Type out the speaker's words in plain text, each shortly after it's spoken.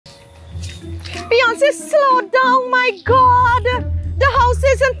Beyonce, slow down, my God. The house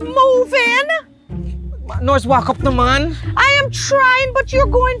isn't moving. Norris, walk up the man. I am trying, but you're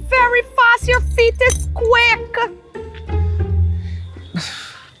going very fast. Your feet is quick.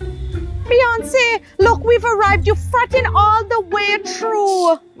 Beyonce, look, we've arrived. You're fretting all the way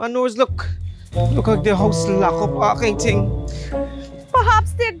through. Man, Norris, look. Look like the house lock up, walking thing.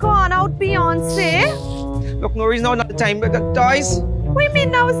 Perhaps they're gone out, Beyonce. Look, Norris, now not the time. Toys. What do you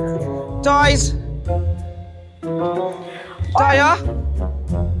mean now? Toys. Toya.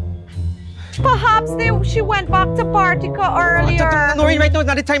 Perhaps she went back to Partica earlier. Noreen, right now it's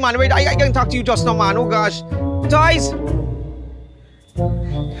not the time, man. Wait, I can talk to you just now, man. Oh, gosh. Toys.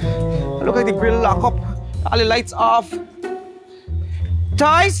 Look like the grill lock up. All the lights off.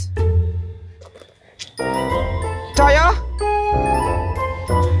 Toys. Toya.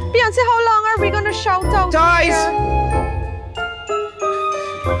 Beyonce, how long are we gonna shout out Toys. here?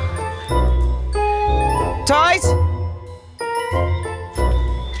 Toys.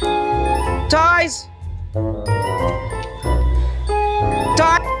 Toys.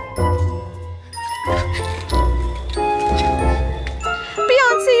 Toys.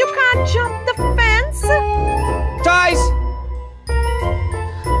 Beyonce, you can't jump the fence. Toys.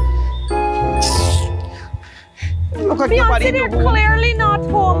 Look like nobody Beyonce, in the they're room. clearly not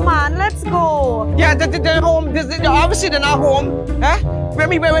home, man. Let's go. Yeah, they're home. Obviously, they're not home. Huh? When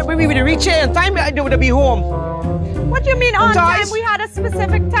we reach here in time, they would be home. What do you mean on Toys. time? We had a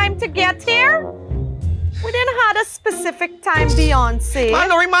specific time to get here? We didn't have a specific time, Beyonce. Man,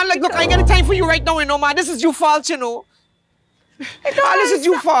 Noreen, man, like, look, I ain't got time for you right now, you know, man. This is your fault, you know. This is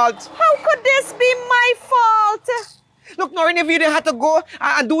your fault. How could this be my fault? Look, Noreen, if you didn't have to go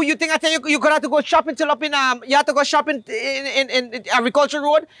and do your thing, I tell you, you could have to go shopping till up in, you have to go shopping in Agriculture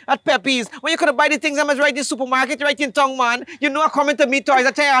Road at Pepe's. When you could have buy the things I must right in the supermarket right in town, man. You know, coming to me, Toys.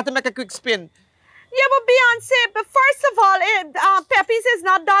 I tell you, I have to make a quick spin. Yeah, but Beyonce, but first of all, Pepe's is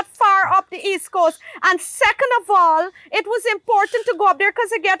not that far up the East Coast. And second of all, it was important to go up there because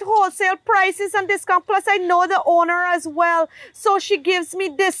I get wholesale prices and discount. Plus, I know the owner as well. So she gives me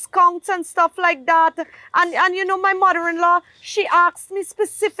discounts and stuff like that. And you know, my mother-in-law, she asked me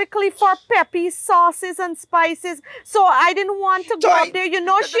specifically for Pepe's sauces and spices. So I didn't want to go up there. You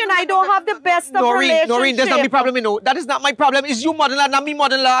know, she and I don't have the best of relationship. Noreen, that's not my problem, you know. That is not my problem. It's you mother-in-law, not me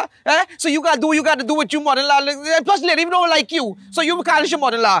mother-in-law. Eh? So you gotta do with your mother-in-law. Plus, lady, even don't like you. So you call your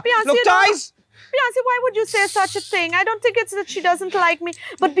mother-in-law. Look, Toys. Beyonce, why would you say such a thing? I don't think it's that she doesn't like me.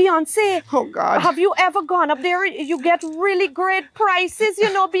 But Beyonce, oh God, have you ever gone up there? You get really great prices,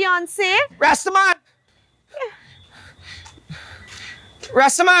 you know, Beyonce. Rastaman.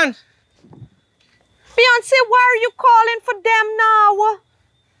 Rastaman. Beyonce, why are you calling for them now?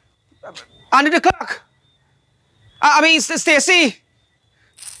 Under the clock. I mean, Stacy.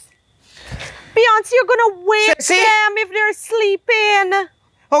 Beyonce, you're gonna wake them if they're sleeping.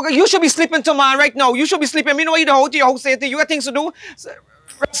 Okay, you should be sleeping too, man, right now. You should be sleeping. You know what you do to your house, you got things to do.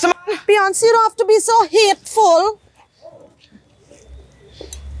 Beyonce, you don't have to be so hateful.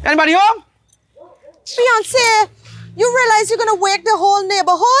 Anybody home? Beyonce, you realize you're gonna wake the whole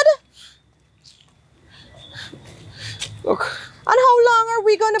neighborhood? Look. And how long are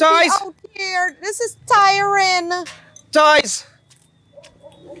we gonna Toys. be out here? This is tiring. Toys.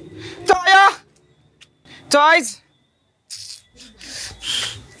 Toya. Toys.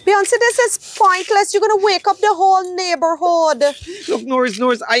 Beyonce, this is pointless. You're gonna wake up the whole neighborhood. Look,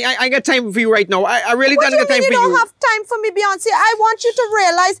 Norris, I got time for you right now. I really don't got time for you. You don't have time for me, Beyonce. I want you to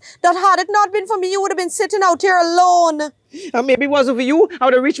realize that had it not been for me, you would have been sitting out here alone. And maybe it wasn't for you, I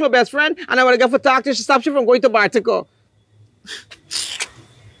would have reached my best friend and I would have got for talk to stop you from going to Bartico.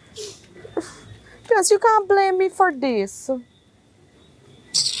 Beyonce, you can't blame me for this.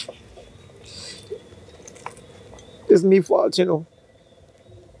 It's me fault, you know.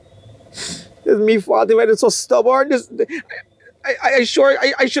 It's me fault. If I was so stubborn, I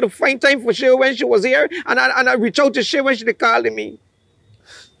should have find time for Shay when she was here, and I reach out to Shay when she called me.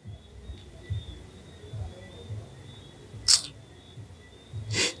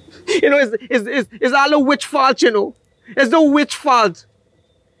 You know, it's all the witch fault, you know. It's the witch fault.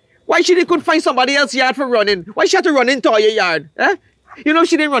 Why she couldn't find somebody else's yard for running? Why she had to run in Toya yard? Eh? You know, if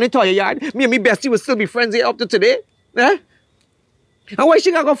she didn't run in Toya yard, me and me bestie would still be friends here up to today. Eh? And why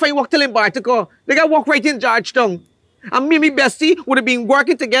she gotta go find work till in Bartico? They gotta walk right in Georgetown. And me and me bestie would have been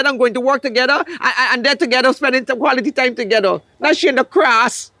working together and going to work together and then together spending some quality time together. Now she in the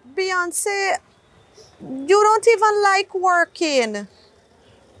cross. Beyonce, you don't even like working.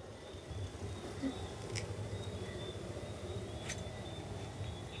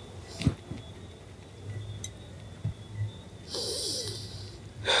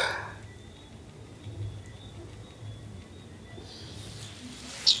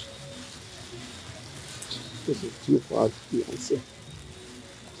 This is too far, Beyonce.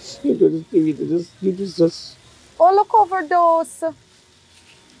 You do this, you do this, you do this. Oh, look over those.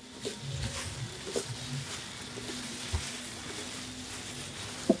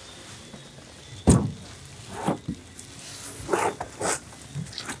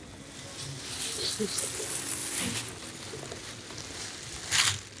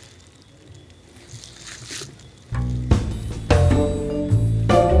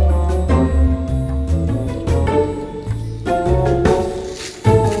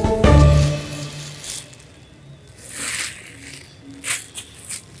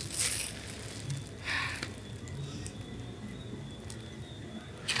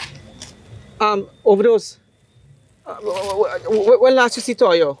 Overdose. When last you see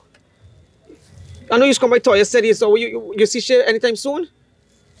Toya? I know you come by Toya steady, so you see she anytime soon?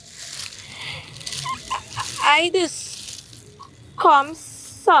 I just come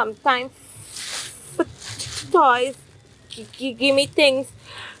sometimes for toys, give me things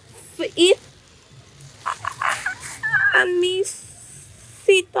for eat, and me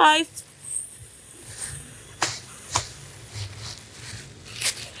see toys.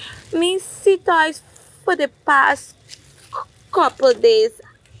 Me see toys for the past couple days.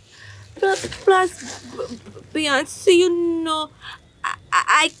 Plus, Beyonce, you know,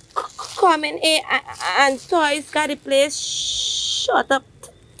 I come in here and toys got the place shut up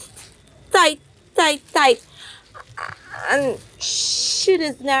tight. And she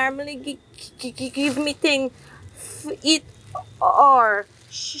does normally give me things to eat, or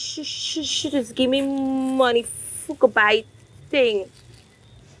she just give me money for buy things.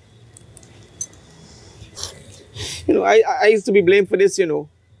 You know, I used to be blamed for this, you know.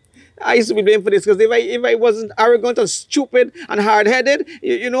 I used to be blamed for this because if I wasn't arrogant and stupid and hard-headed,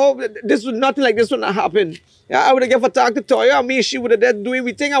 you know, nothing like this would not happen. Yeah, I would have given a talk to Toya, and me and she would have done doing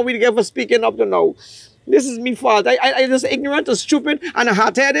everything, and we'd give her speaking up to now. This is me fault. I just ignorant and stupid and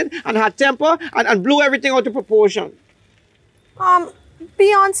hot-headed and hot temper and blew everything out of proportion.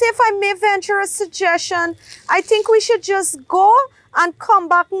 Beyonce, if I may venture a suggestion, I think we should just go and come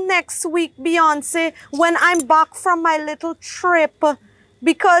back next week, Beyonce, when I'm back from my little trip.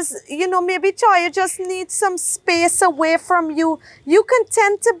 Because, you know, maybe Toya just needs some space away from you. You can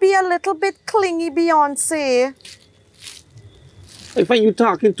tend to be a little bit clingy, Beyonce. I find you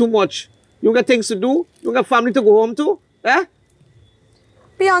talking too much. You got things to do? You got family to go home to? Eh?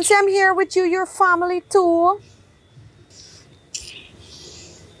 Beyonce, I'm here with you, your family too.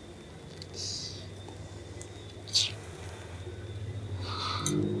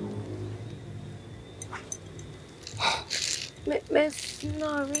 Miss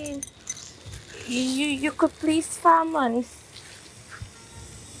Noreen, you could please find money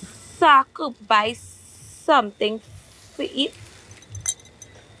so I could buy something to eat.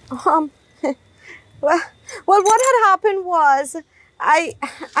 Well, what had happened was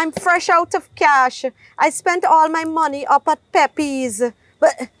I'm fresh out of cash. I spent all my money up at Pepe's.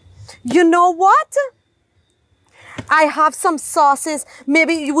 But you know what? I have some sauces.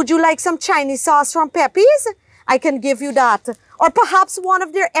 Maybe would you like some Chinese sauce from Pepe's? I can give you that. Or perhaps one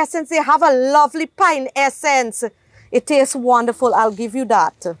of their essence. They have a lovely pine essence. It tastes wonderful. I'll give you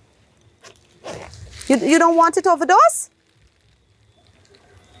that. You don't want it overdose?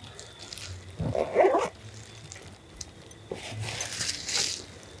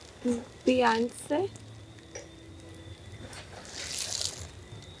 Beyonce?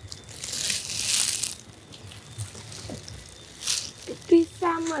 Please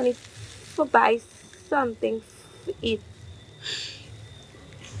some money for buy something to eat.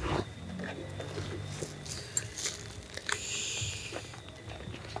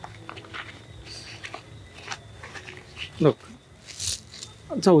 Look,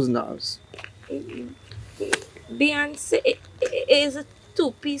 $1,000. Beyonce is a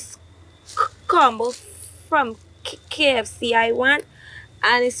two-piece combo from KFC I want,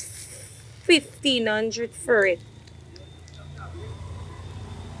 and it's $1,500 for it.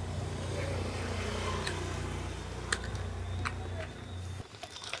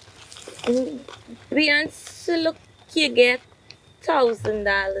 Beyonce, look, you get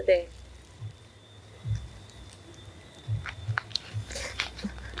 $1,000 there.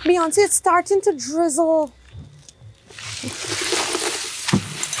 Beyonce, it's starting to drizzle.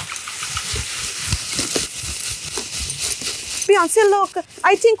 Beyonce, look,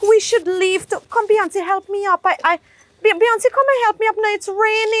 I think we should leave. Come, Beyonce, help me up. Beyonce, come and help me up now. It's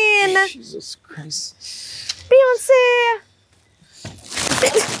raining. Jesus Christ. Beyonce.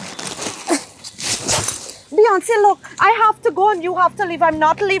 Beyonce, look, I have to go and you have to leave. I'm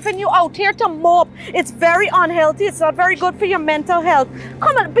not leaving you out here to mope. It's very unhealthy. It's not very good for your mental health.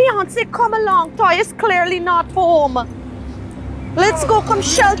 Come on, Beyonce, come along. Toya's clearly not home. Let's go, come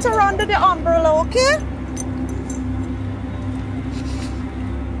shelter under the umbrella, okay?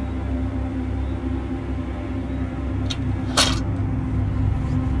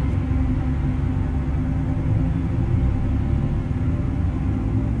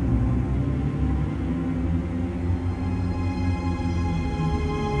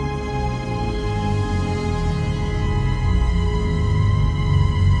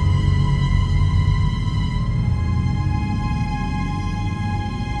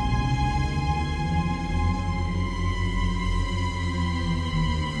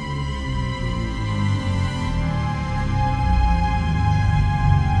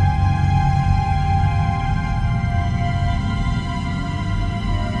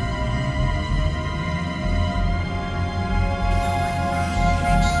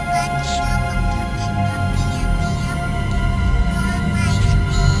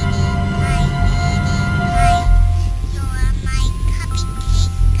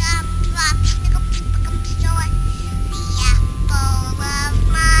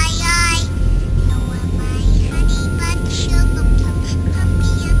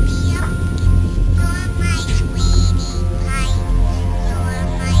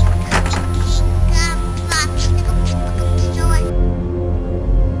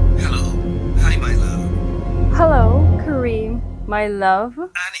 My love?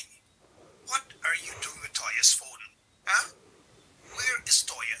 Annie, what are you doing with Toya's phone? Huh? Where is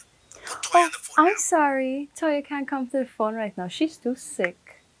Toya? Put Toya on the phone I'm now. sorry. Toya can't come to the phone right now. She's too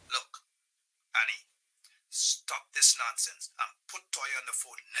sick. Look, Annie, stop this nonsense and put Toya on the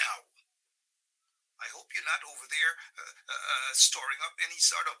phone now. I hope you're not over there storing up any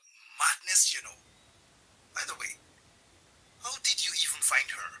sort of madness, you know. By the way, how did you even find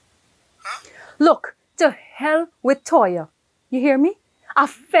her? Huh? Look, to hell with Toya. You hear me? I'm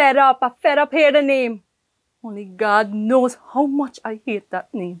fed up hearing the name. Only God knows how much I hate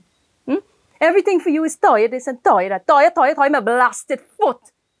that name. Everything for you is Toya this and Toya that. Toya, my blasted foot.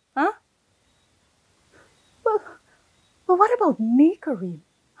 Huh? Well, what about me, Kareem?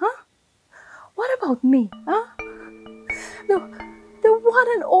 Huh? What about me? Huh? The one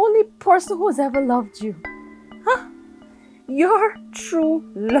and only person who's ever loved you. Huh? Your true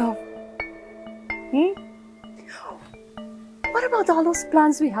love. What about all those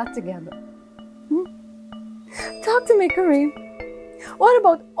plans we had together? Talk to me, Kareem. What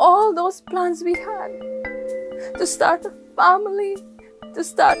about all those plans we had? To start a family, to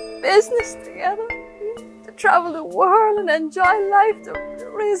start business together, to travel the world and enjoy life, to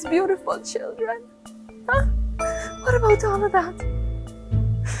raise beautiful children. Huh? What about all of that?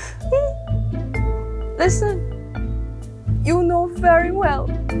 Listen, you know very well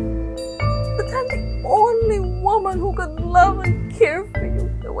that I'm the only woman who could love and care for you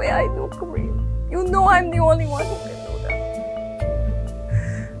the way I do, Kareem. You know I'm the only one who can do that.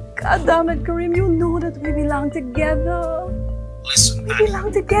 God damn it, Kareem, you know that we belong together. Listen, We Annie,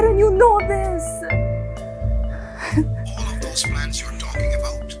 belong together and you know this. all of those plans you're talking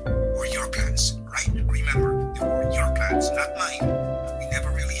about were your plans, right? Remember, they were your plans, not mine. We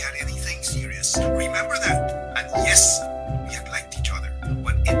never really had anything serious. Remember that? And yes, we had liked each other,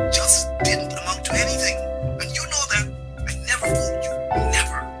 but it just didn't amount to anything. And you know that. I never fooled you.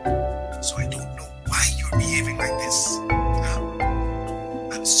 Never. So I don't know why you're behaving like this. Huh?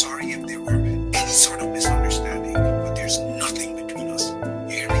 I'm sorry if there were any sort of misunderstanding, but there's nothing between us.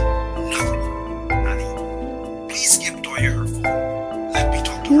 You hear me? Nothing. Annie, please give Toya her phone. Let me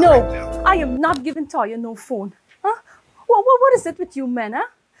talk to her right now. No, I am not giving Toya no phone. Huh? What is it with you men, huh?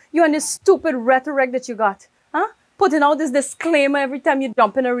 You and this stupid rhetoric that you got, huh? Putting out this disclaimer every time you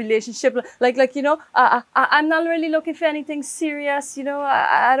jump in a relationship, like you know, I'm not really looking for anything serious, you know,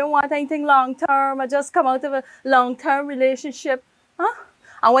 I don't want anything long-term, I just come out of a long-term relationship, huh?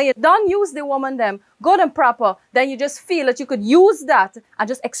 And when you done use the woman them, good and proper, then you just feel that you could use that and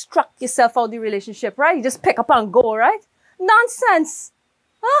just extract yourself out of the relationship, right? You just pick up and go, right? Nonsense!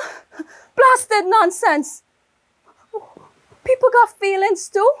 Huh? Blasted nonsense! People got feelings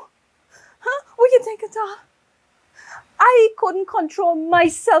too? Huh? What do you think at all? I couldn't control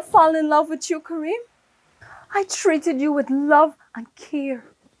myself falling in love with you, Kareem. I treated you with love and care.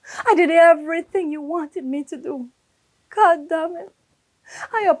 I did everything you wanted me to do. God damn it.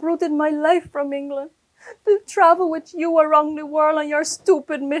 I uprooted my life from England to travel with you around the world on your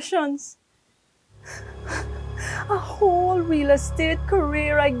stupid missions. A whole real estate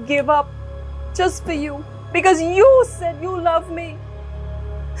career I give up just for you because you said you love me.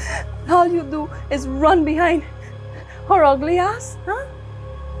 All you do is run behind her ugly ass, huh?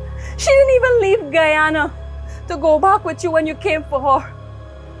 She didn't even leave Guyana to go back with you when you came for her.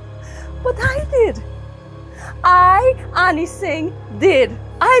 But I did. I, Annie Singh, did.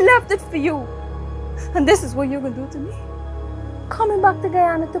 I left it for you. And this is what you're going to do to me? Coming back to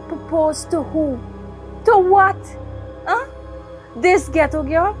Guyana to propose to who? To what? Huh? This ghetto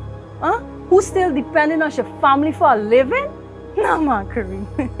girl? Huh? Who's still depending on your family for a living? No, man, Kareem.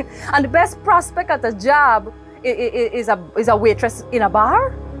 And the best prospect at a job is a waitress in a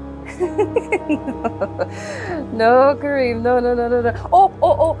bar? No, Kareem, no.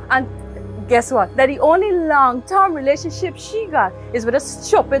 Oh, and guess what? That the only long-term relationship she got is with a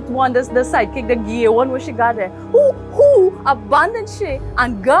stupid one, the sidekick, the gay one where she got there. Who abandoned she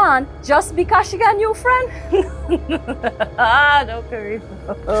and gone just because she got a new friend? No, Kareem.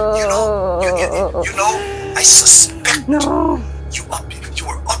 You know, I suspect No. you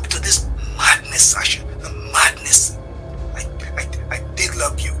were up to this madness, Sasha. The madness. I did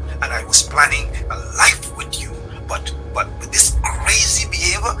love you, and I was planning a life with you, but with this crazy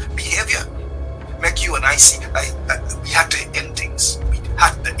behavior, make you and I see. We had to end things. We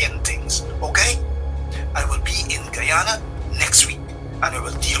had to end things. Okay? I will be in Guyana next week, and I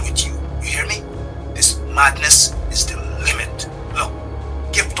will deal with you. You hear me? This madness is the limit. Look,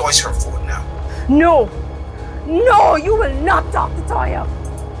 give Toys her phone now. No, you will not talk to Toya.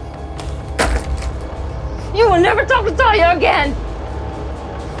 You will never talk to Toya again.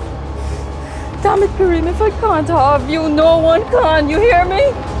 Damn it, Kareem, if I can't have you, no one can. You hear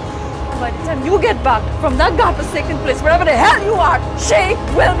me? By the time you get back from that godforsaken place, wherever the hell you are, she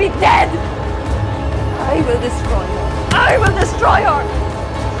will be dead. I will destroy her. I will destroy her.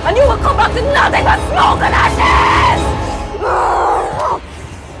 And you will come back to nothing but smoke and ashes.